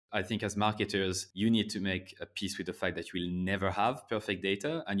I think as marketers, you need to make a peace with the fact that you will never have perfect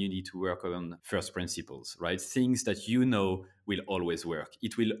data, and you need to work on first principles, right? Things that you know will always work.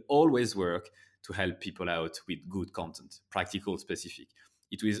 It will always work to help people out with good content, practical, specific.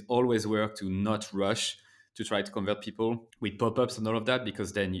 It will always work to not rush to try to convert people with pop-ups and all of that,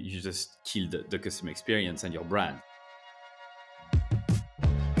 because then you just kill the customer experience and your brand.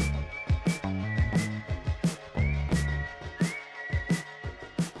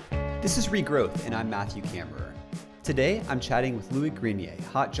 This is Regrowth, and I'm Matthew Kammerer. Today, I'm chatting with Louis Grenier,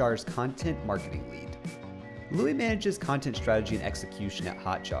 Hotjar's content marketing lead. Louis manages content strategy and execution at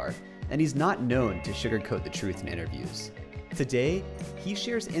Hotjar, and he's not known to sugarcoat the truth in interviews. Today, he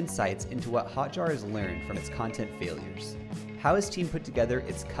shares insights into what Hotjar has learned from its content failures, how his team put together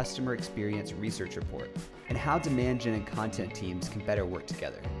its customer experience research report, and how demand gen and content teams can better work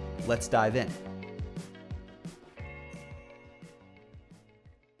together. Let's dive in.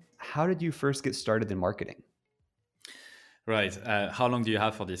 How did you first get started in marketing? Right. How long do you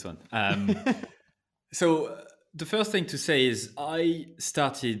have for this one? So the first thing to say is I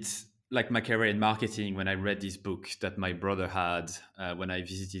started like my career in marketing when I read this book that my brother had when I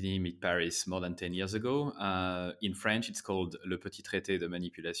visited him in Paris more than 10 years ago. In French, it's called Le Petit Traité de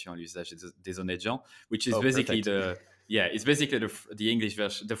manipulation à l'usage des honnêtes gens, which is basically the English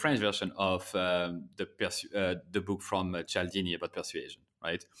version, the French version of the book from Cialdini about persuasion,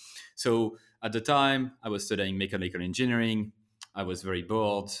 right? So at the time, I was studying mechanical engineering. I was very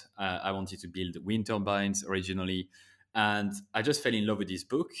bored. I wanted to build wind turbines originally. And I just fell in love with this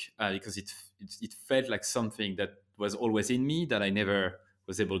book because it felt like something that was always in me that I never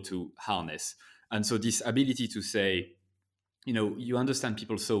was able to harness. And so this ability to say, you understand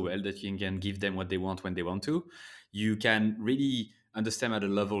people so well that you can give them what they want when they want to. You can really understand at a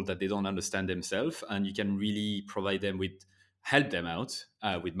level that they don't understand themselves, and you can really provide them with, help them out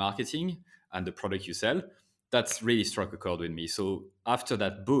with marketing and the product you sell. That's really struck a chord with me. So after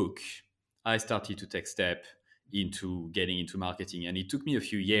that book, I started to take step into getting into marketing. And it took me a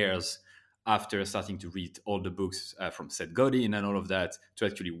few years after starting to read all the books from Seth Godin and all of that to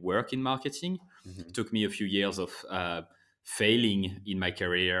actually work in marketing. Mm-hmm. It took me a few years of failing in my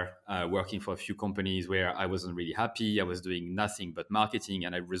career, working for a few companies where I wasn't really happy. I was doing nothing but marketing,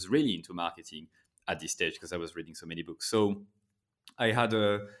 and I was really into marketing at this stage because I was reading so many books. So I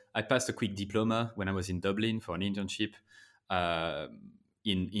passed a quick diploma when I was in Dublin for an internship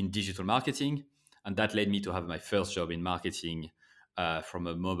in digital marketing, and that led me to have my first job in marketing from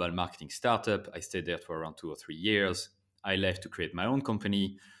a mobile marketing startup. I stayed there for around 2 or 3 years. I left to create my own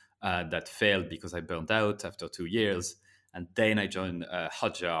company that failed because I burned out after 2 years, and then I joined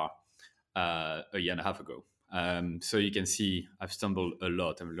Hotjar a year and a half ago. So you can see I've stumbled a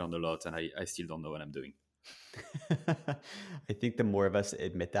lot, I've learned a lot, and I still don't know what I'm doing. I think the more of us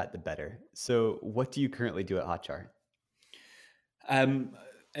admit that, the better. So what do you currently do at Hotjar?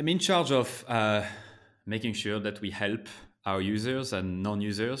 I'm in charge of making sure that we help our users and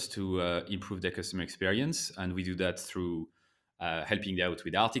non-users to improve their customer experience. And we do that through helping them out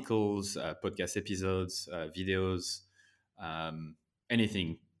with articles, podcast episodes, videos,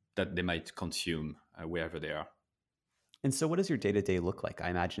 anything that they might consume wherever they are. And so what does your day-to-day look like? I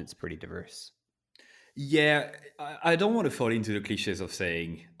imagine it's pretty diverse. Yeah, I don't want to fall into the cliches of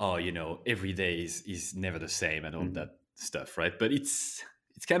saying, every day is never the same and all that stuff, right? But it's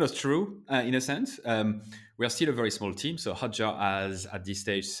kind of true in a sense. We are still a very small team. So Hotjar has, at this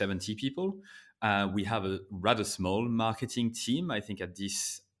stage, 70 people. We have a rather small marketing team. I think at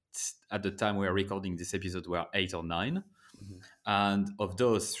the time we are recording this episode, we are 8 or 9. Mm-hmm. And of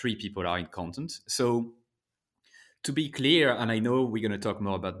those, 3 people are in content. So to be clear, and I know we're going to talk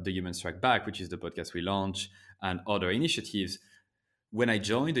more about the Human Strike Back, which is the podcast we launched, and other initiatives. When I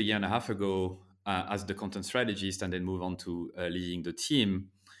joined a year and a half ago as the content strategist and then move on to leading the team,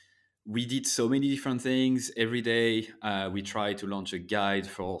 we did so many different things every day. We tried to launch a guide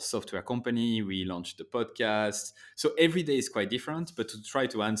for software company. We launched the podcast. So every day is quite different, but to try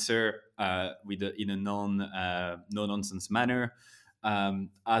to answer in a no-nonsense manner.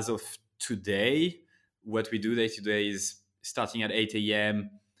 As of today, what we do day to day is starting at 8 a.m.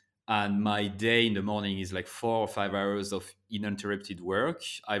 and my day in the morning is like 4 or 5 hours of uninterrupted work.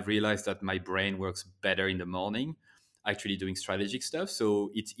 I've realized that my brain works better in the morning, actually doing strategic stuff. So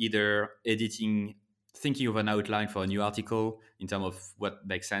it's either editing, thinking of an outline for a new article in terms of what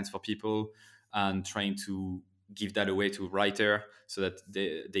makes sense for people and trying to give that away to a writer so that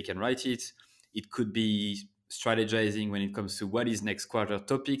they can write it. It could be strategizing when it comes to what is next quarter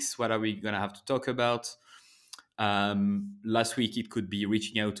topics, what are we going to have to talk about. Last week, it could be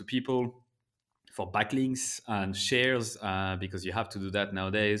reaching out to people for backlinks and shares because you have to do that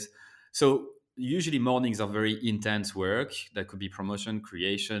nowadays. So usually mornings are very intense work. That could be promotion,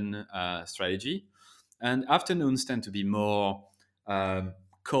 creation, strategy, and afternoons tend to be more um,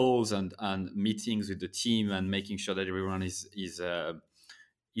 calls and meetings with the team and making sure that everyone is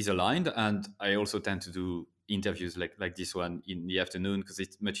aligned. And I also tend to do interviews like this one in the afternoon because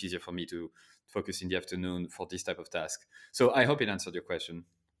it's much easier for me to focus in the afternoon for this type of task. So I hope it answered your question.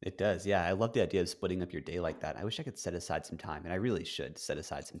 It does. Yeah. I love the idea of splitting up your day like that. I wish I could set aside some time, and I really should set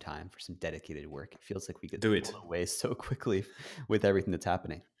aside some time for some dedicated work. It feels like we get Do pulled it. away so quickly with everything that's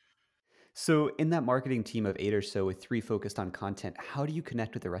happening. So, in that marketing team of eight or so, with three focused on content, how do you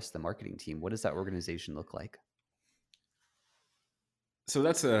connect with the rest of the marketing team? What does that organization look like? So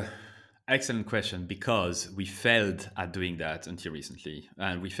that's a excellent question because we failed at doing that until recently,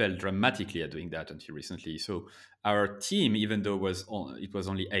 and we failed dramatically at doing that until recently. So our team, even though it was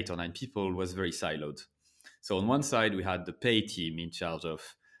only 8 or 9 people, was very siloed. So on one side we had the pay team in charge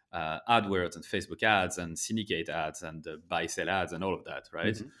of AdWords and Facebook ads and syndicate ads and buy sell ads and all of that,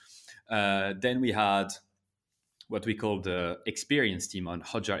 right? Hmm. Then we had what we call the experience team on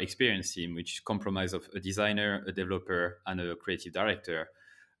Hotjar experience team, which comprised of a designer, a developer, and a creative director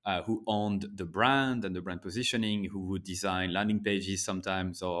who owned the brand and the brand positioning, who would design landing pages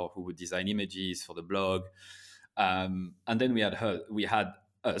sometimes, or who would design images for the blog. And then we had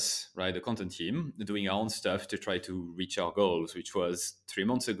us, right, the content team, doing our own stuff to try to reach our goals, which was 3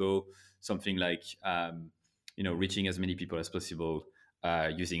 months ago, something like reaching as many people as possible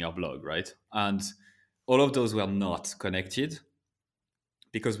using our blog, right? And all of those were not connected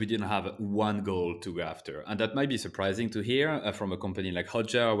because we didn't have one goal to go after. And that might be surprising to hear from a company like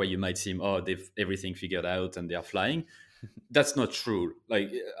Hotjar, where you might seem, oh, they've everything figured out and they are flying. That's not true.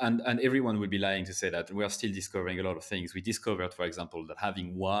 And everyone would be lying to say that. We are still discovering a lot of things. We discovered, for example, that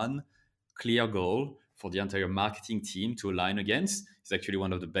having one clear goal for the entire marketing team to align against is actually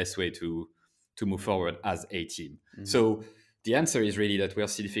one of the best way to move forward as a team. Hmm. So the answer is really that we are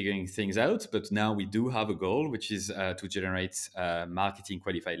still figuring things out, but now we do have a goal, which is to generate marketing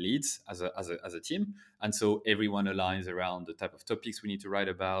qualified leads as a team. And so everyone aligns around the type of topics we need to write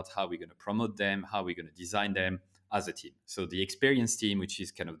about, how we're going to promote them, how we're going to design them as a team. So the experience team, which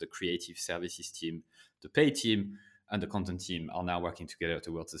is kind of the creative services team, the pay team, and the content team are now working together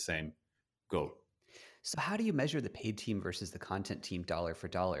towards the same goal. So, how do you measure the paid team versus the content team dollar for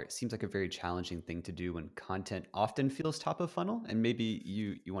dollar? It seems like a very challenging thing to do when content often feels top of funnel. And maybe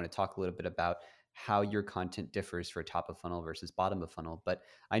you want to talk a little bit about how your content differs for top of funnel versus bottom of funnel. But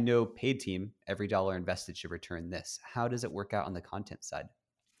I know paid team, every dollar invested should return this. How does it work out on the content side?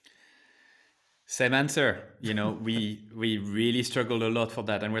 Same answer. We really struggled a lot for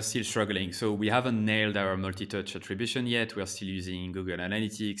that, and we're still struggling. So we haven't nailed our multi-touch attribution yet. We're still using Google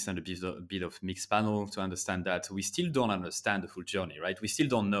Analytics and a bit of mixed panel to understand that. So we still don't understand the full journey, right? We still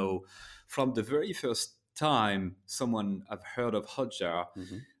don't know from the very first time someone have heard of Hotjar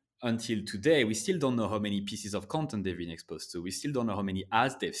Hmm. until today, we still don't know how many pieces of content they've been exposed to. We still don't know how many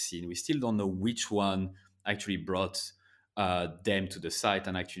ads they've seen. We still don't know which one actually brought them to the site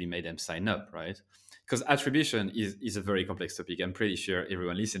and actually made them sign up, right? Because attribution is a very complex topic. I'm pretty sure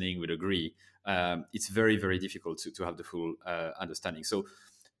everyone listening would agree. It's very, very difficult to have the full understanding. So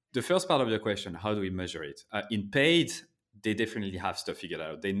the first part of your question, how do we measure it? In paid, they definitely have stuff figured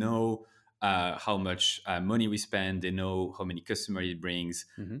out. They know how much money we spend. They know how many customers it brings.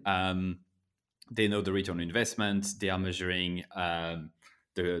 Hmm. Um, they know the return on investment. They are measuring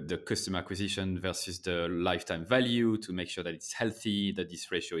the customer acquisition versus the lifetime value to make sure that it's healthy, that this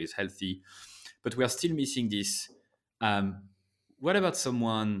ratio is healthy. But we are still missing this. Um, what about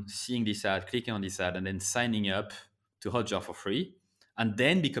someone seeing this ad, clicking on this ad, and then signing up to Hotjar for free, and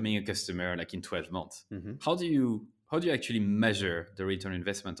then becoming a customer like in 12 months? Hmm. How do you actually measure the return on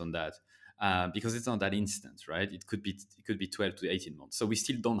investment on that? Because it's not that instant, right? It could be 12 to 18 months. So we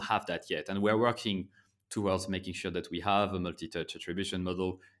still don't have that yet, and we're working towards making sure that we have a multi-touch attribution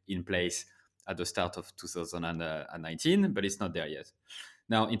model in place at the start of 2019, but it's not there yet.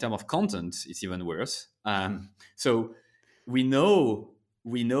 Now, in terms of content, it's even worse. So we know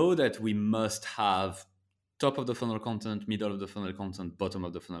we know that we must have top of the funnel content, middle of the funnel content, bottom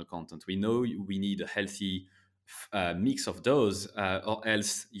of the funnel content. We know we need a healthy mix of those, or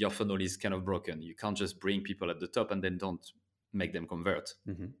else your funnel is kind of broken. You can't just bring people at the top and then don't make them convert.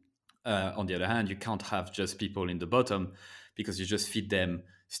 Hmm. On the other hand, you can't have just people in the bottom because you just feed them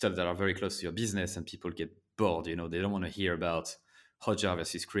stuff that are very close to your business and people get bored. They don't want to hear about Hotjar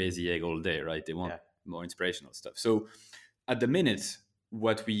versus Crazy Egg all day, right? They want Yeah. more inspirational stuff. So at the minute,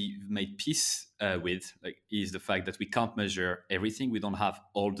 what we made peace with, like, is the fact that we can't measure everything. We don't have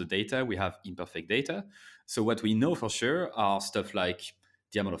all the data. We have imperfect data. So what we know for sure are stuff like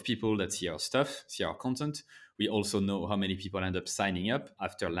the amount of people that see our stuff, see our content. We also know how many people end up signing up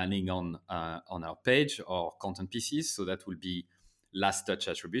after landing on our page or content pieces. So that will be last touch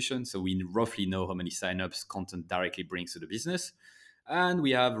attribution. So we roughly know how many signups content directly brings to the business. And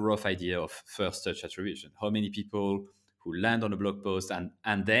we have a rough idea of first touch attribution. How many people who land on a blog post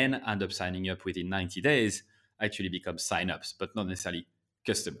and then end up signing up within 90 days actually become signups, but not necessarily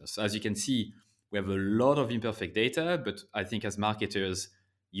customers. As you can see, we have a lot of imperfect data, but I think as marketers,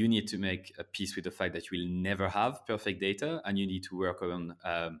 you need to make a peace with the fact that you will never have perfect data, and you need to work on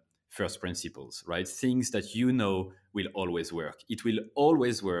first principles, right? Things that you know will always work. It will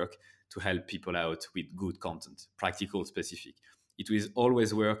always work to help people out with good content, practical, specific. It will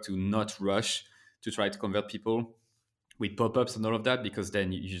always work to not rush to try to convert people with pop-ups and all of that, because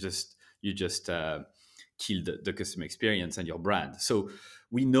then you just kill the customer experience and your brand. So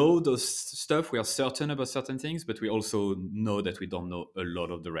we know those stuff. We are certain about certain things, but we also know that we don't know a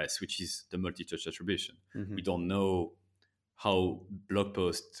lot of the rest, which is the multi-touch attribution. Mm-hmm. We don't know how blog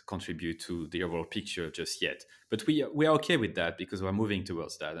posts contribute to the overall picture just yet, but we are okay with that because we're moving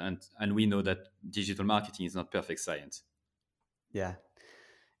towards that, and we know that digital marketing is not perfect science. Yeah.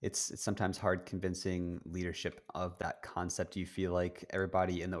 It's sometimes hard convincing leadership of that concept. Do you feel like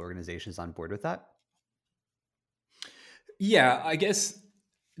everybody in the organization is on board with that? Yeah, I guess,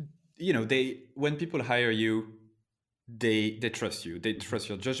 they, when people hire you, they trust you, they Mm-hmm. trust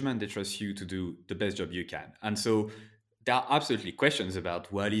your judgment, they trust you to do the best job you can. And so there are absolutely questions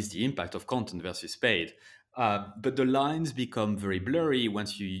about what is the impact of content versus paid. But the lines become very blurry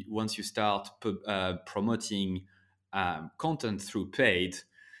once you start promoting content through paid,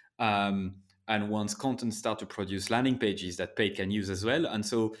 um, and once content start to produce landing pages that paid can use as well. And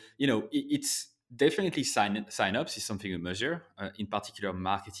so, it's definitely sign ups is something we measure, in particular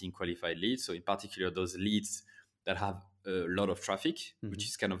marketing qualified leads. So in particular those leads that have a lot of traffic, Mm-hmm. which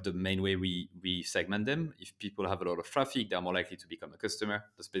is kind of the main way we segment them. If people have a lot of traffic, they're more likely to become a customer.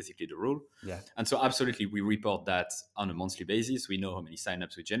 That's basically the rule. Yeah. And so absolutely we report that on a monthly basis. We know how many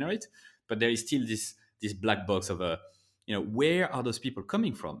signups we generate, but there is still this black box of where are those people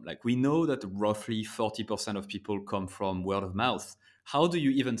coming from? Like, we know that roughly 40% of people come from word of mouth. How do you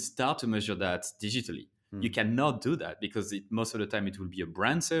even start to measure that digitally? You Mm. cannot do that because most of the time it will be a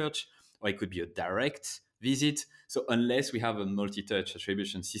brand search, or it could be a direct visit. So unless we have a multi-touch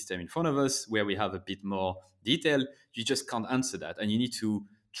attribution system in front of us where we have a bit more detail, you just can't answer that. And you need to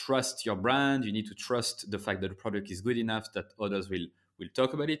trust your brand. You need to trust the fact that the product is good enough that others will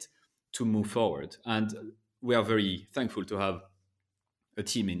talk about it to move forward. And we are very thankful to have a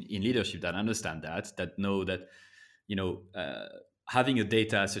team in leadership that understand that know that, you know uh, having a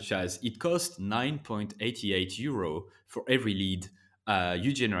data such as it costs 9.88 euro for every lead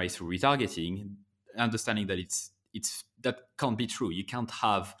you generate through retargeting, understanding that it's that can't be true. You can't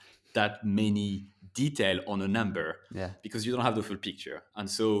have that many detail on a number Yeah. because you don't have the full picture. And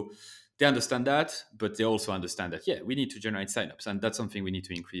so they understand that, but they also understand that, yeah, we need to generate signups, and that's something we need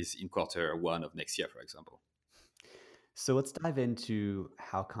to increase in quarter 1 of next year, for example. So let's dive into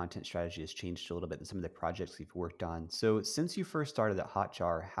how content strategy has changed a little bit and some of the projects you've worked on. So since you first started at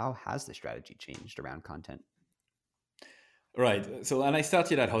Hotjar, how has the strategy changed around content? Right. So when I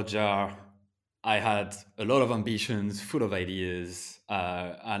started at Hotjar, I had a lot of ambitions, full of ideas,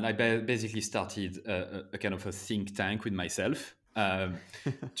 and I basically started a kind of a think tank with myself,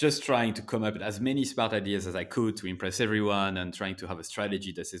 just trying to come up with as many smart ideas as I could to impress everyone, and trying to have a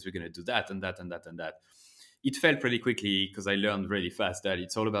strategy that says we're going to do that and that and that and that. It felt pretty quickly because I learned really fast that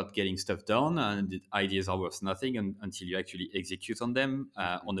it's all about getting stuff done, and the ideas are worth nothing until you actually execute on them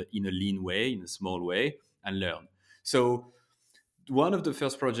Mhm. in a lean way, in a small way, and learn. So one of the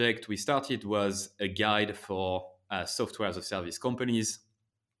first projects we started was a guide for software as a service companies,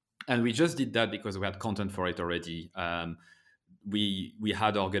 and we just did that because we had content for it already. We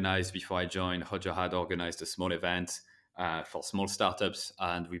had organized, before I joined, Hotjar had organized a small event for small startups,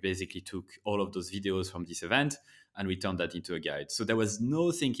 and we basically took all of those videos from this event and we turned that into a guide. So there was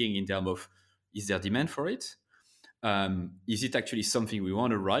no thinking in terms of, is there demand for it? Is it actually something we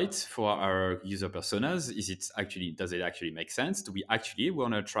want to write for our user personas? Does it actually make sense? Do we actually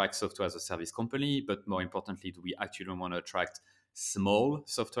want to attract software as a service company? But more importantly, do we actually want to attract small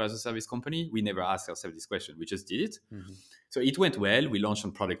software as a service company? We never asked ourselves this question. We just did it. Mhm. So it went well. We launched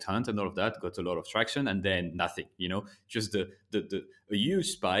on Product Hunt and all of that, got a lot of traction, and then nothing. Just a huge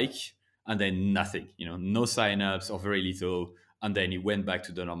spike, and then nothing. No signups or very little, and then it went back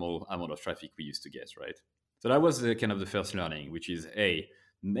to the normal amount of traffic we used to get. Right. So that was the kind of the first learning, which is, hey,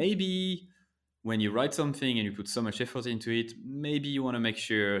 maybe when you write something and you put so much effort into it, maybe you want to make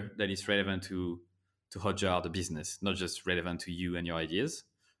sure that it's relevant to Hotjar, the business, not just relevant to you and your ideas.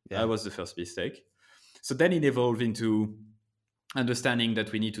 Yeah. That was the first mistake. So then it evolved into understanding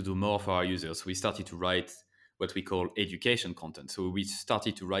that we need to do more for our users. We started to write what we call education content. So we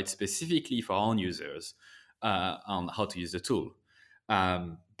started to write specifically for our own users on how to use the tool.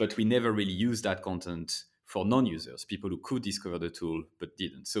 But we never really used that content for non-users, people who could discover the tool but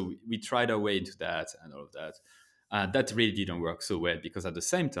didn't. So we tried our way into that and all of that. That really didn't work so well because at the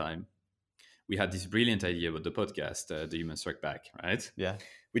same time, we had this brilliant idea about the podcast, The Human Strike Back, right? Yeah.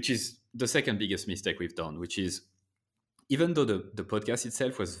 Which is the second biggest mistake we've done, which is even though the podcast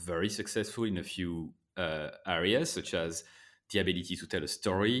itself was very successful in a few areas, such as the ability to tell a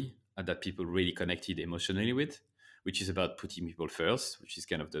story that people really connected emotionally with, which is about putting people first, which is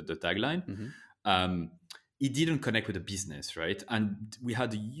kind of the tagline. Mm-hmm. It didn't connect with the business, right? And we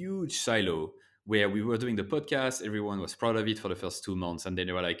had a huge silo where we were doing the podcast, everyone was proud of it for the first 2 months, and then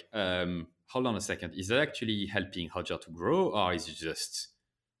they were like, hold on a second, is that actually helping Hotjar to grow, or is it just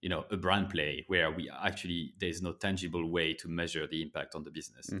a brand play where we actually there's no tangible way to measure the impact on the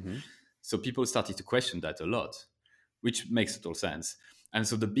business? Mm-hmm. So people started to question that a lot, which makes total sense. And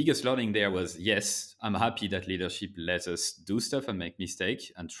so the biggest learning there was, yes, I'm happy that leadership lets us do stuff and make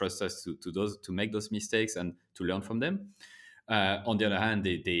mistakes and trust us to make those mistakes and to learn from them. On the other hand,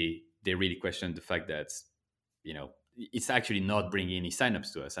 they really questioned the fact that it's actually not bringing any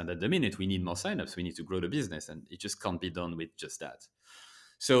signups to us, and at the minute we need more signups, we need to grow the business, and it just can't be done with just that.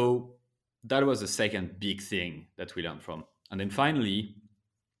 So that was the second big thing that we learned from. And then finally,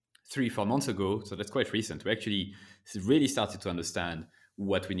 3-4 months ago, so that's quite recent, we actually really started to understand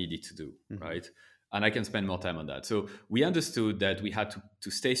what we needed to do, Mm-hmm. right? And I can spend more time on that. So we understood that we had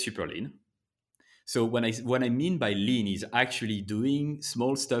to stay super lean. So what I mean by lean is actually doing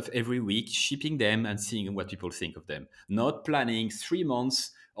small stuff every week, shipping them and seeing what people think of them. Not planning 3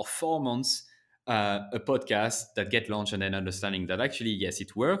 months or 4 months a podcast that get launched and then understanding that actually, yes,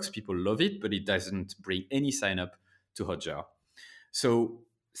 it works, people love it, but it doesn't bring any sign up to Hotjar. So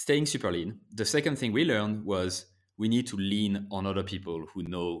staying super lean. The second thing we learned was we need to lean on other people who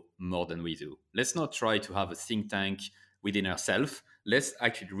know more than we do. Let's not try to have a think tank within ourselves. Let's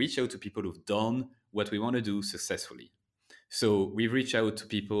actually reach out to people who've done what we want to do successfully. So we reach out to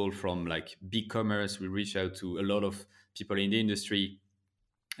people from like big commerce. We reach out to a lot of people in the industry,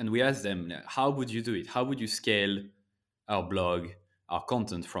 and we ask them, how would you do it? How would you scale our blog, our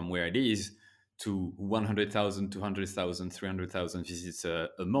content from where it is to 100,000, 200,000, 300,000 visits a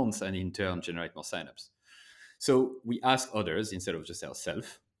month, and in turn generate more signups? So we ask others instead of just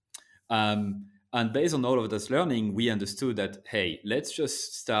ourselves. And based on all of this learning, we understood that, hey, let's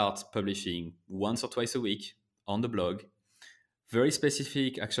just start publishing once or twice a week on the blog, very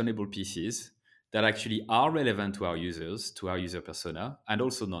specific, actionable pieces that actually are relevant to our users, to our user persona, and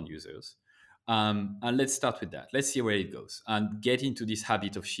also non-users. And let's start with that. Let's see where it goes and get into this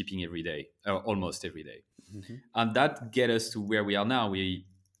habit of shipping every day, or almost every day. Mm-hmm. And that get us to where we are now. We,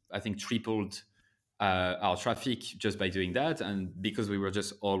 I think, tripled our traffic just by doing that, and because we were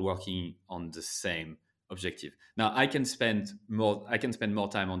just all working on the same objective. Now I can spend more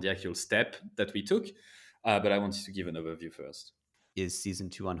time on the actual step that we took, but I wanted to give an overview first. Is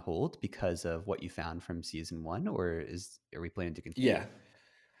season 2 on hold because of what you found from season 1, or are we planning to continue? Yeah.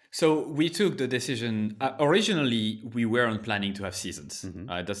 So we took the decision. Originally, we weren't planning to have seasons.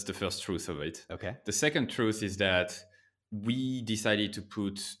 Mm-hmm. That's the first truth of it. Okay. The second truth is that we decided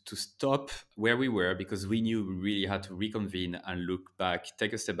to stop where we were because we knew we really had to reconvene and look back,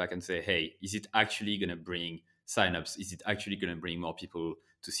 take a step back and say, hey, is it actually going to bring signups? Is it actually going to bring more people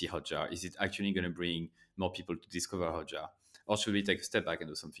to see Hotjar? Is it actually going to bring more people to discover Hotjar? Or should we take a step back and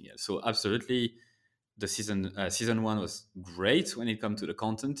do something else? So absolutely, the season 1 was great when it comes to the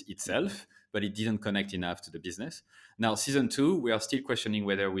content itself, but it didn't connect enough to the business. Now, season 2, we are still questioning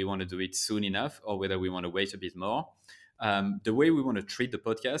whether we want to do it soon enough or whether we want to wait a bit more. The way we want to treat the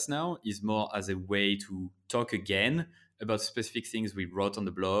podcast now is more as a way to talk again about specific things we wrote on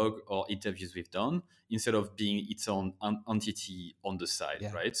the blog or interviews we've done, instead of being its own entity on the side,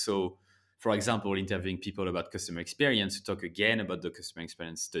 Yeah. right? So, for example, interviewing people about customer experience to talk again about the customer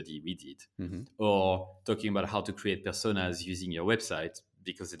experience study we did, Mm-hmm. or talking about how to create personas using your website,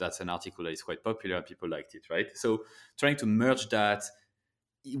 because that's an article that is quite popular and people liked it, right? So trying to merge that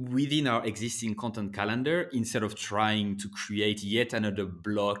within our existing content calendar instead of trying to create yet another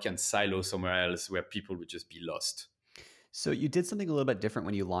block and silo somewhere else where people would just be lost. So you did something a little bit different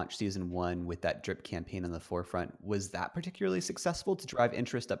when you launched season 1 with that drip campaign on the forefront. Was that particularly successful to drive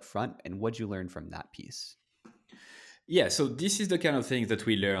interest up front? And what'd you learn from that piece? Yeah, so this is the kind of things that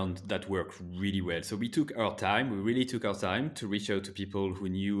we learned that work really well. So we took our time, we really took our time to reach out to people who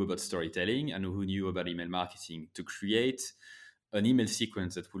knew about storytelling and who knew about email marketing to create an email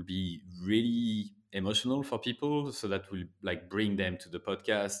sequence that will be really emotional for people, so that will like bring them to the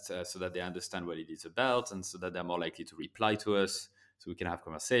podcast, so that they understand what it is about, and so that they're more likely to reply to us, so we can have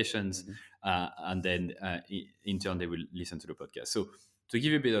conversations, Hmm. and then in turn they will listen to the podcast. So to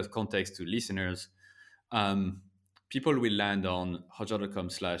give you a bit of context to listeners, um, people will land on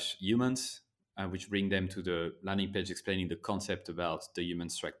hotjar.com/humans, which bring them to the landing page explaining the concept about the Human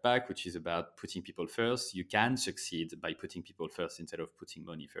Strike Back, which is about putting people first. You can succeed by putting people first instead of putting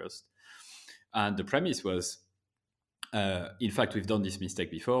money first. And the premise was, in fact, we've done this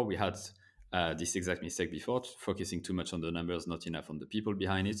mistake before. We had this exact mistake before, focusing too much on the numbers, not enough on the people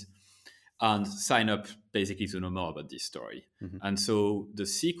behind it, and sign up basically to know more about this story. Hmm. And so the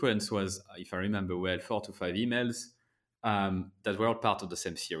sequence was, if I remember well, 4 to 5 emails that were all part of the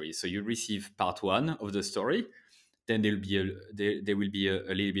same series. So you receive part one of the story, then there will be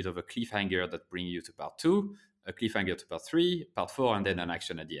a little bit of a cliffhanger that brings you to part two, a cliffhanger to part three, part four, and then an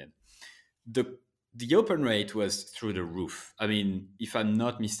action at the end. The the open rate was through the roof. I mean, if I'm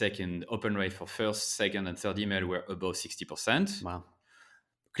not mistaken, open rate for first, second, and third email were above 60%. Wow.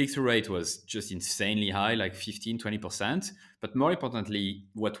 Click-through rate was just insanely high, like 15-20%. But more importantly,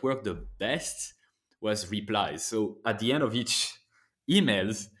 what worked the best was replies. So at the end of each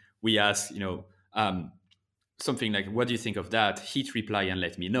emails, we ask, something like, what do you think of that? Hit reply and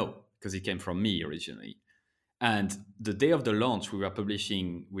let me know, because it came from me originally. And the day of the launch, we were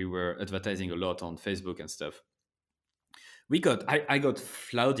advertising a lot on Facebook and stuff. I got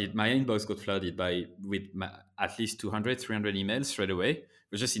flooded, my inbox got flooded at least 200, 300 emails straight away. It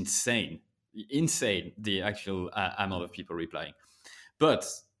was just insane, the actual amount of people replying. But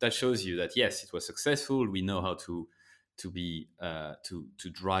that shows you that yes, it was successful. We know how to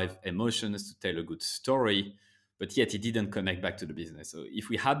drive emotions, to tell a good story, but yet it didn't connect back to the business. So if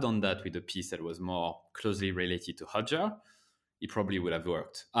we had done that with a piece that was more closely related to Hotjar, it probably would have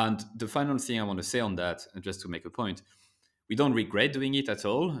worked. And the final thing I want to say on that, and just to make a point, we don't regret doing it at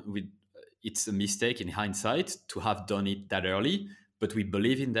all. It's a mistake in hindsight to have done it that early, but we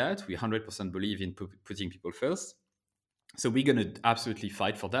believe in that. We 100% believe in putting people first. So we're going to absolutely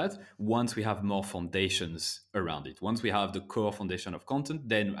fight for that once we have more foundations around it. Once we have the core foundation of content,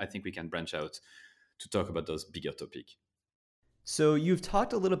 then I think we can branch out to talk about those bigger topics. So you've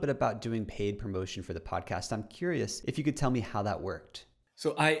talked a little bit about doing paid promotion for the podcast. I'm curious if you could tell me how that worked.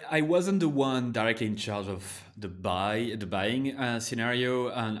 So I wasn't the one directly in charge of the buying scenario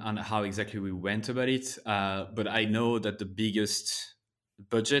and how exactly we went about it. But I know that the biggest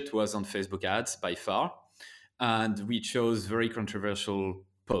budget was on Facebook ads by far, and we chose very controversial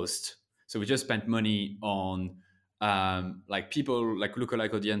posts. So we just spent money on like people, like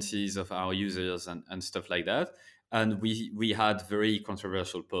lookalike audiences of our users and stuff like that. And we had very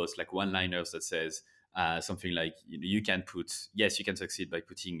controversial posts, like one-liners that says something like, you can put, yes, you can succeed by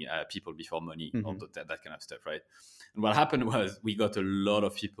putting people before money, or Hmm. that kind of stuff, right? And what happened was we got a lot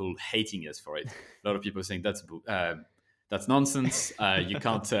of people hating us for it. A lot of people saying that's nonsense. You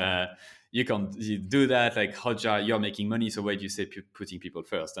do that. Like, Hotjar, you're making money, so why do you say putting people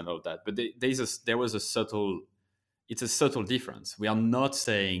first and all of that? But there was a subtle, it's a subtle difference. We are not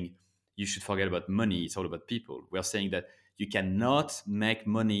saying you should forget about money. It's all about people. We are saying that you cannot make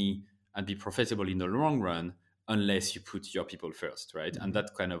money and be profitable in the long run unless you put your people first, right? And Hmm.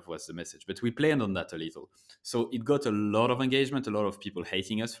 that kind of was the message. But we played on that a little. So it got a lot of engagement, a lot of people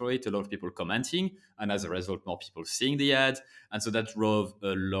hating us for it, a lot of people commenting, and as a result, more people seeing the ad. And so that drove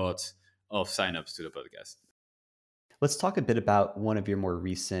a lot of signups to the podcast. Let's talk a bit about one of your more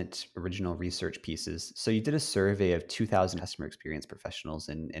recent original research pieces. So you did a survey of 2,000 customer experience professionals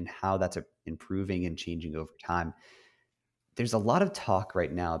and how that's improving and changing over time. There's a lot of talk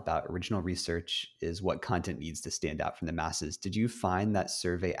right now about original research is what content needs to stand out from the masses. Did you find that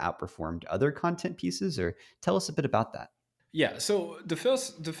survey outperformed other content pieces, or tell us a bit about that? Yeah. So the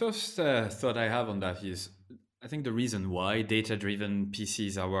first thought I have on that is, I think the reason why data-driven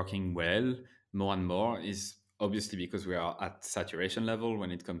PCs are working well more and more is obviously because we are at saturation level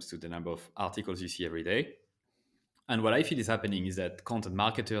when it comes to the number of articles you see every day. And what I feel is happening is that content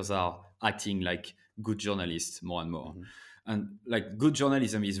marketers are acting like good journalists more and more. Hmm. And like, good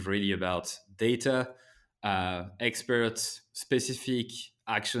journalism is really about data, experts, specific,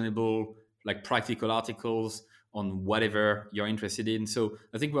 actionable, like practical articles on whatever you're interested in. So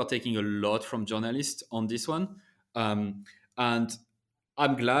I think we're taking a lot from journalists on this one. And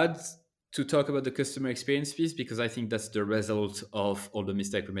I'm glad to talk about the customer experience piece because I think that's the result of all the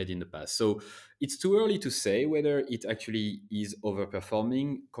mistakes we made in the past. So it's too early to say whether it actually is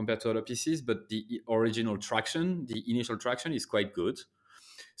overperforming compared to other pieces, but the original traction, the initial traction is quite good.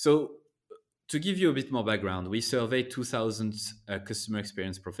 So to give you a bit more background, we surveyed 2,000 customer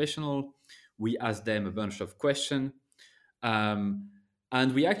experience professional. We asked them a bunch of questions. Um,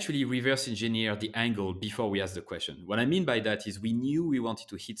 and we actually reverse engineer the angle before we ask the question. What I mean by that is we knew we wanted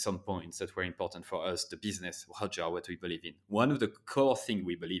to hit some points that were important for us, the business, Hotjar, what we believe in. One of the core things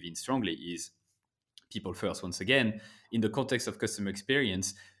we believe in strongly is people first. Once again, in the context of customer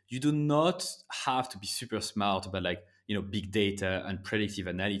experience, you do not have to be super smart about like, big data and predictive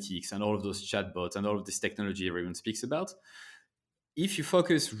analytics and all of those chatbots and all of this technology everyone speaks about. If you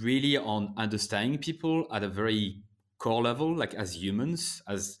focus really on understanding people at a very core level, like as humans,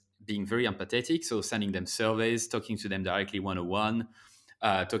 as being very empathetic, so sending them surveys, talking to them directly one-on-one,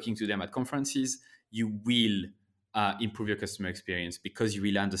 talking to them at conferences, you will improve your customer experience because you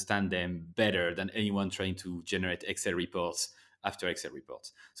will understand them better than anyone trying to generate Excel reports after Excel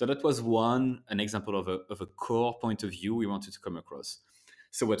reports. So that was an example of a core point of view we wanted to come across.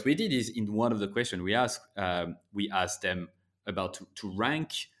 So what we did is in one of the questions we asked them about to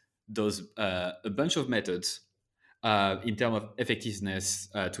rank those a bunch of methods in terms of effectiveness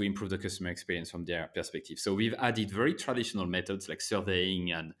to improve the customer experience from their perspective. So we've added very traditional methods like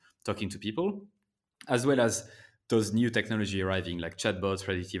surveying and talking to people, as well as those new technology arriving like chatbots,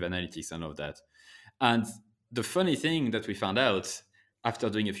 predictive analytics, and all that. And the funny thing that we found out after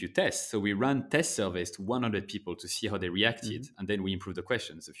doing a few tests, so we ran test surveys to 100 people to see how they reacted, and then we improved the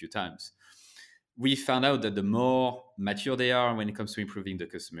questions a few times. We found out that the more mature they are when it comes to improving the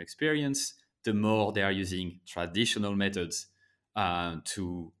customer experience, the more they are using traditional methods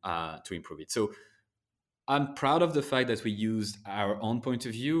to improve it. So I'm proud of the fact that we used our own point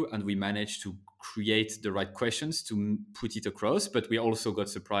of view and we managed to create the right questions to put it across, but we also got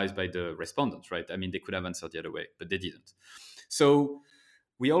surprised by the respondents, right? I mean, they could have answered the other way, but they didn't. So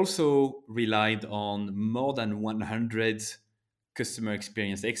we also relied on more than 100 customer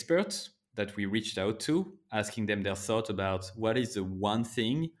experience experts that we reached out to, asking them their thought about what is the one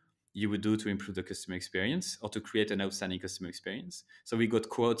thing you would do to improve the customer experience or to create an outstanding customer experience. So we got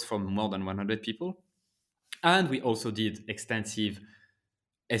quotes from more than 100 people. And we also did extensive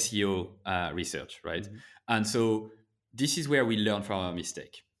SEO research, right? And so this is where we learn from our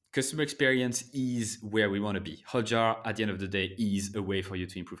mistake. Customer experience is where we want to be. Hotjar, at the end of the day, is a way for you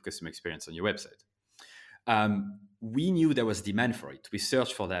to improve customer experience on your website. We knew there was demand for it. We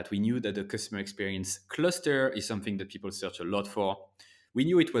searched for that. We knew that the customer experience cluster is something that people search a lot for. We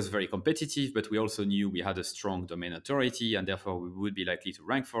knew it was very competitive, but we also knew we had a strong domain authority, and therefore we would be likely to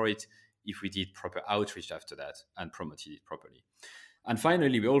rank for it if we did proper outreach after that and promoted it properly. And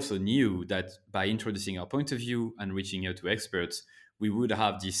finally, we also knew that by introducing our point of view and reaching out to experts, we would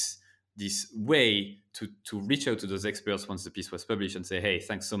have this way to reach out to those experts once the piece was published and say, hey,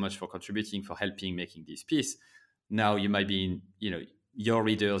 thanks so much for contributing, for helping making this piece. Now you might be your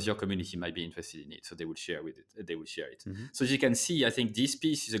readers, your community might be interested in it, so they will share it. So as you can see, I think this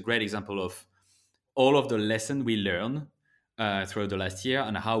piece is a great example of all of the lessons we learned throughout the last year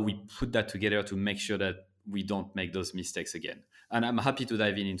and how we put that together to make sure that we don't make those mistakes again. And I'm happy to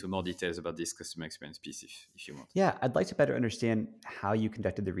dive into more details about this customer experience piece if you want. Yeah, I'd like to better understand how you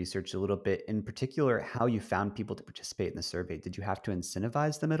conducted the research a little bit, in particular, how you found people to participate in the survey. Did you have to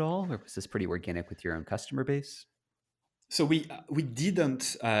incentivize them at all, or was this pretty organic with your own customer base? So we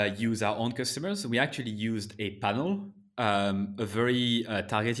didn't use our own customers. We actually used a panel, a very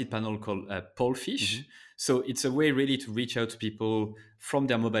targeted panel called Pollfish. So it's a way really to reach out to people from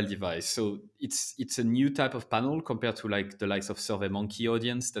their mobile device. So it's a new type of panel compared to like the likes of SurveyMonkey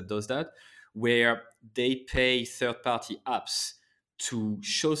audience that does that, where they pay third-party apps to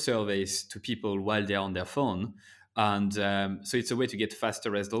show surveys to people while they're on their phone. And so it's a way to get faster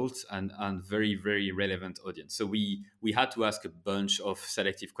results and very, very relevant audience. So we had to ask a bunch of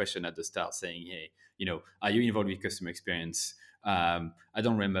selective questions at the start saying, hey, are you involved with customer experience? I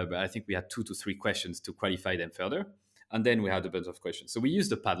don't remember, but I think we had 2 to 3 questions to qualify them further. And then we had a bunch of questions. So we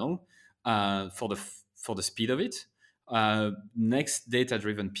used the panel for the speed of it. Next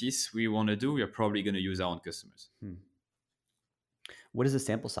data-driven piece we want to do, we are probably going to use our own customers. What does the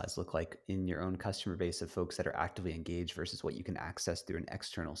sample size look like in your own customer base of folks that are actively engaged versus what you can access through an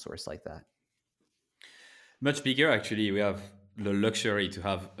external source like that? Much bigger, actually. We have the luxury to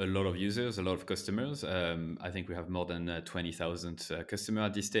have a lot of users, a lot of customers. I think we have more than 20,000 customers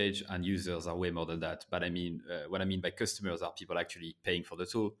at this stage, and users are way more than that. But I mean, what I mean by customers are people actually paying for the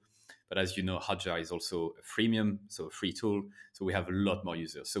tool. But as you know, Hotjar is also a freemium, so a free tool. So we have a lot more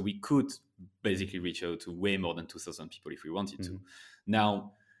users. So we could basically reach out to way more than 2,000 people if we wanted to. Mhm.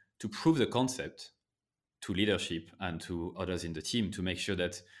 Now, to prove the concept to leadership and to others in the team to make sure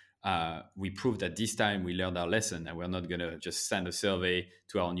that we prove that this time we learned our lesson and we're not going to just send a survey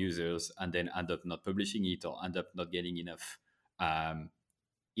to our users and then end up not publishing it or end up not getting um,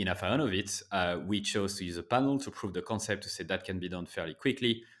 enough out of it. We chose to use a panel to prove the concept, to say that can be done fairly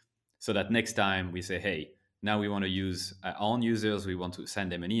quickly, so that next time we say, hey, now we want to use our own users, we want to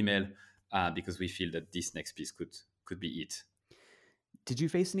send them an email because we feel that this next piece could be it. Did you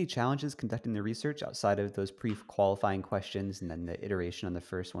face any challenges conducting the research outside of those pre-qualifying questions and then the iteration on the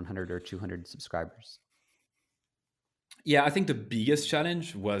first 100 or 200 subscribers? Yeah, I think the biggest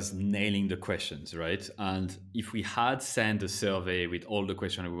challenge was nailing the questions, right? And if we had sent a survey with all the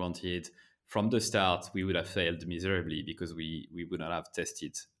questions we wanted from the start, we would have failed miserably because we would not have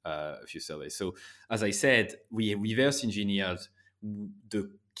tested a few surveys. So, as I said, we reverse engineered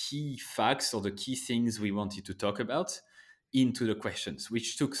the key facts or the key things we wanted to talk about into the questions,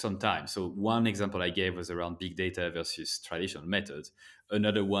 which took some time. So, one example I gave was around big data versus traditional methods.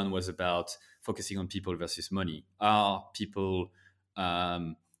 Another one was about focusing on people versus money. Are people,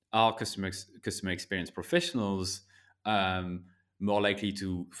 are customer experience professionals um, more likely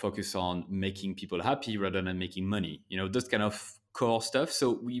to focus on making people happy rather than making money? You know, those kind of core stuff.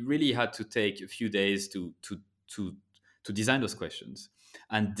 So we really had to take a few days to to design those questions,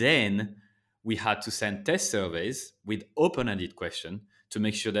 and then we had to send test surveys with open-ended question to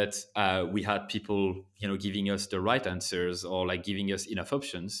make sure that we had people, you know, giving us the right answers or like giving us enough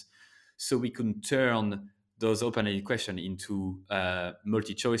options so we can turn those open-ended questions into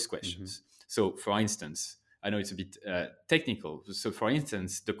multi-choice Mhm. questions. So, for instance, I know it's a bit technical. So, for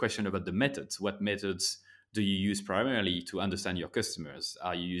instance, the question about the methods: what methods do you use primarily to understand your customers?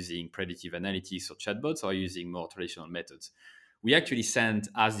 Are you using predictive analytics or chatbots, or are you using more traditional methods? We actually sent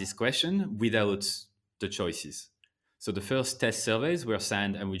us this question without the choices. So the first test surveys were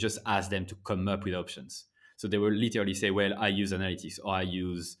sent, and we just asked them to come up with options. So they will literally say, "Well, I use analytics or I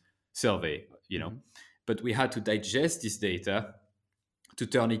use survey," you know. Mhm. But we had to digest this data to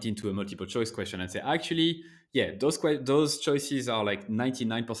turn it into a multiple choice question and say, actually, yeah, those choices are like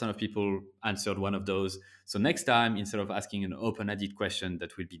 99% of people answered one of those. So next time, instead of asking an open-ended question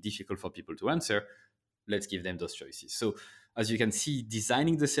that will be difficult for people to answer, let's give them those choices. So as you can see,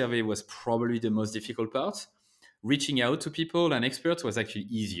 designing the survey was probably the most difficult part. Reaching out to people and experts was actually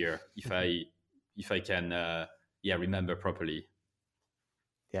easier if I can yeah, remember properly.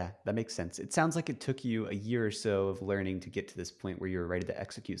 Yeah, that makes sense. It sounds like it took you a year or so of learning to get to this point where you were ready to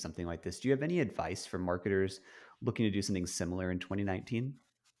execute something like this. Do you have any advice for marketers looking to do something similar in 2019?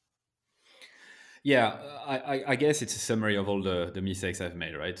 Yeah, I guess it's a summary of all the mistakes I've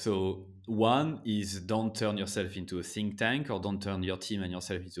made, right? So one is don't turn yourself into a think tank, or don't turn your team and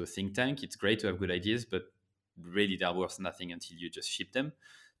yourself into a think tank. It's great to have good ideas, but really they're worth nothing until you just ship them.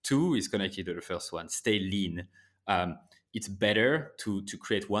 Two is connected to the first one: stay lean. Um, it's better to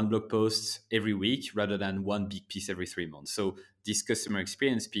create one blog post every week rather than one big piece every 3 months. So this customer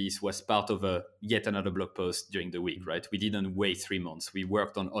experience piece was part of a yet another blog post during the week, Mhm. right? We didn't wait 3 months. We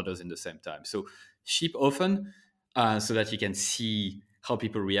worked on others in the same time. So ship often so that you can see how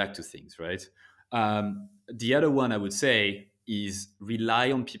people react to things, right? The other one I would say is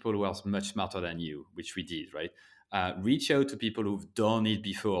rely on people who are much smarter than you, which we did, right? Reach out to people who've done it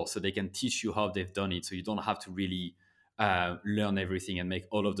before so they can teach you how they've done it, so you don't have to really learn everything and make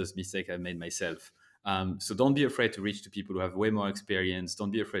all of those mistakes I made myself. So don't be afraid to reach to people who have way more experience. Don't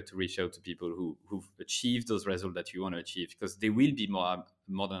be afraid to reach out to people who've achieved those results that you want to achieve, because they will be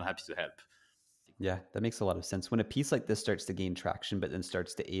more than happy to help. Yeah, that makes a lot of sense. When a piece like this starts to gain traction, but then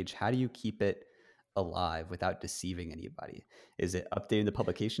starts to age, how do you keep it alive without deceiving anybody? Is it updating the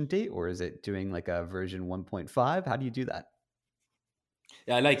publication date or is it doing like a version 1.5? How do you do that?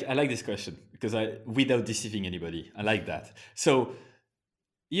 Yeah, I like this question because I without deceiving anybody. I like that. So,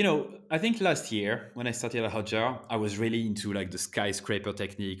 you know, I think last year when I started at Hotjar, I was really into like the skyscraper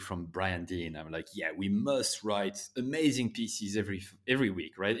technique from Brian Dean. I'm like, yeah, we must write amazing pieces every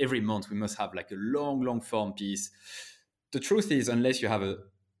week, right? Every month we must have like a long form piece. The truth is, unless you have a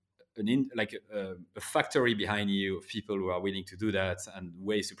factory behind you of people who are willing to do that and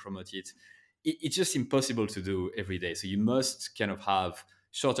ways to promote it's just impossible to do every day. So you must kind of have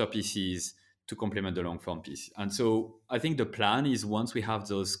shorter pieces to complement the long form piece. And so I think the plan is, once we have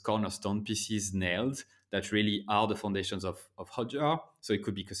those cornerstone pieces nailed that really are the foundations of Hotjar, so it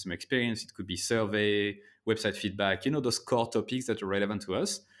could be customer experience, it could be survey, website feedback, you know, those core topics that are relevant to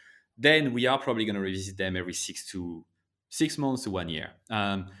us, then we are probably going to revisit them every 6 months to 1 year.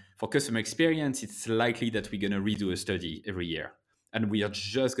 For customer experience, it's likely that we're going to redo a study every year. And we are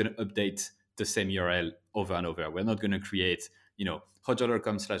just going to update the same URL over and over. We're not going to create,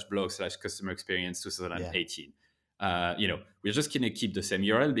 hotjar.com/blog/customer experience 2018. We're just going to keep the same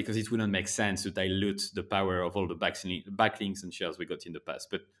URL because it wouldn't make sense to dilute the power of all the backlinks and shares we got in the past.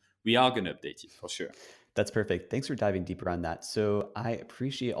 But we are going to update it for sure. That's perfect. Thanks for diving deeper on that. So I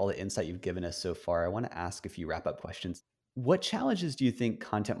appreciate all the insight you've given us so far. I want to ask a few wrap-up questions. What challenges do you think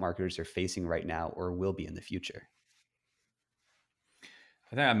content marketers are facing right now or will be in the future?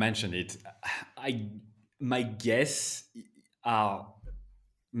 I think I mentioned it. My guess are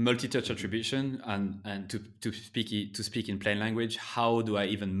multi-touch attribution and to speak in plain language. How do I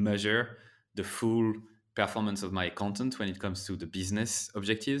even measure the full performance of my content when it comes to the business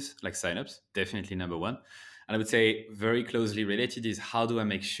objectives like signups? Definitely number one. And I would say very closely related is how do I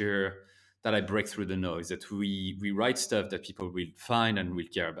make sure that I break through the noise, that we write stuff that people will find and will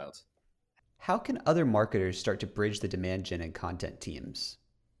care about. How can other marketers start to bridge the demand gen and content teams?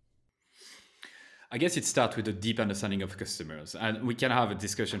 I guess it starts with a deep understanding of customers, and we can have a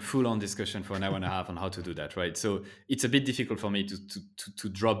discussion, full-on discussion for an hour and a half on how to do that, right? So it's a bit difficult for me to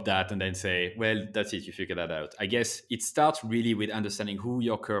drop that and then say, well, that's it, you figure that out. I guess it starts really with understanding who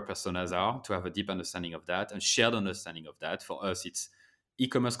your core personas are, to have a deep understanding of that and shared understanding of that. For us, it's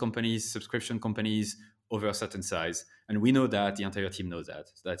e-commerce companies, subscription companies over a certain size, and we know that, the entire team knows that,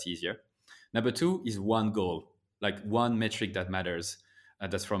 so that's easier. Number two is one goal, like one metric that matters.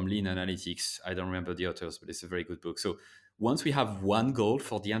 That's from Lean Analytics. I don't remember the authors, but it's a very good book. So once we have one goal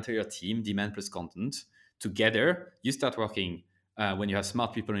for the entire team, demand plus content, together, you start working when you have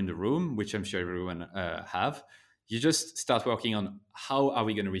smart people in the room, which I'm sure everyone have. You just start working on how are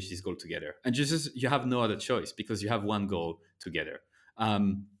we going to reach this goal together. And you have no other choice because you have one goal together.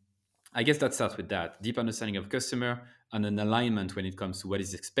 I guess that starts with that, deep understanding of customer and an alignment when it comes to what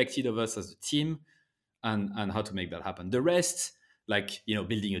is expected of us as a team and how to make that happen. The rest, like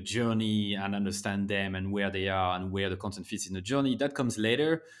building a journey and understand them and where they are and where the content fits in the journey, that comes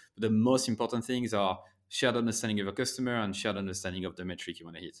later. But the most important things are shared understanding of a customer and shared understanding of the metric you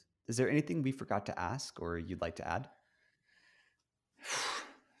want to hit. Is there anything we forgot to ask or you'd like to add?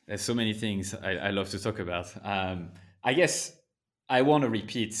 There's so many things I love to talk about. I guess I want to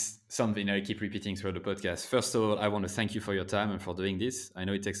repeat something I keep repeating throughout the podcast. First of all, I want to thank you for your time and for doing this. I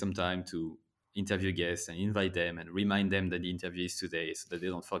know it takes some time to interview guests and invite them and remind them that the interview is today so that they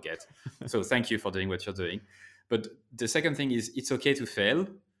don't forget. So thank you for doing what you're doing. But the second thing is it's okay to fail.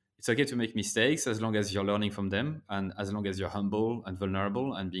 It's okay to make mistakes as long as you're learning from them and as long as you're humble and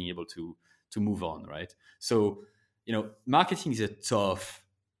vulnerable and being able to move on, right? So, marketing is a tough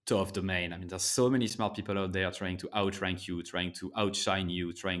domain. I mean, there's so many smart people out there trying to outrank you, trying to outshine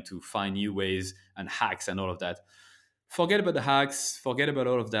you, trying to find new ways and hacks and all of that. Forget about the hacks, forget about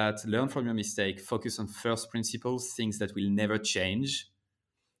all of that, learn from your mistake, focus on first principles, things that will never change,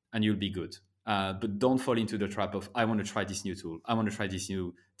 and you'll be good. But don't fall into the trap of, I want to try this new tool, I want to try this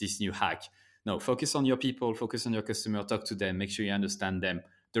new hack. No, focus on your people, focus on your customer, talk to them, make sure you understand them.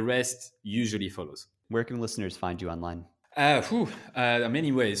 The rest usually follows. Where can listeners find you online?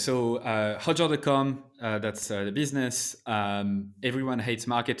 Many ways. So Hotjar.com, that's the business. Everyone Hates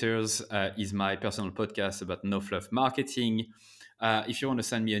Marketers is my personal podcast about no fluff marketing. If you want to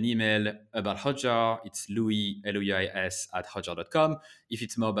send me an email about Hotjar, it's Louis, Louis, at hotjar.com. If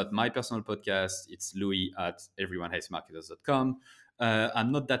it's more about my personal podcast, it's Louis at everyonehatesmarketers.com.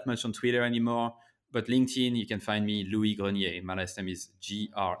 I'm not that much on Twitter anymore, but LinkedIn, you can find me Louis Grenier. My last name is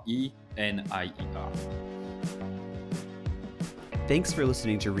Grenier. Thanks for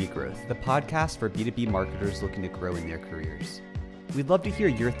listening to Regrowth, the podcast for B2B marketers looking to grow in their careers. We'd love to hear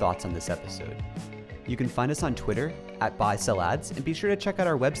your thoughts on this episode. You can find us on Twitter @BuySellAds and be sure to check out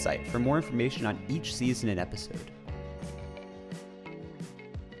our website for more information on each season and episode.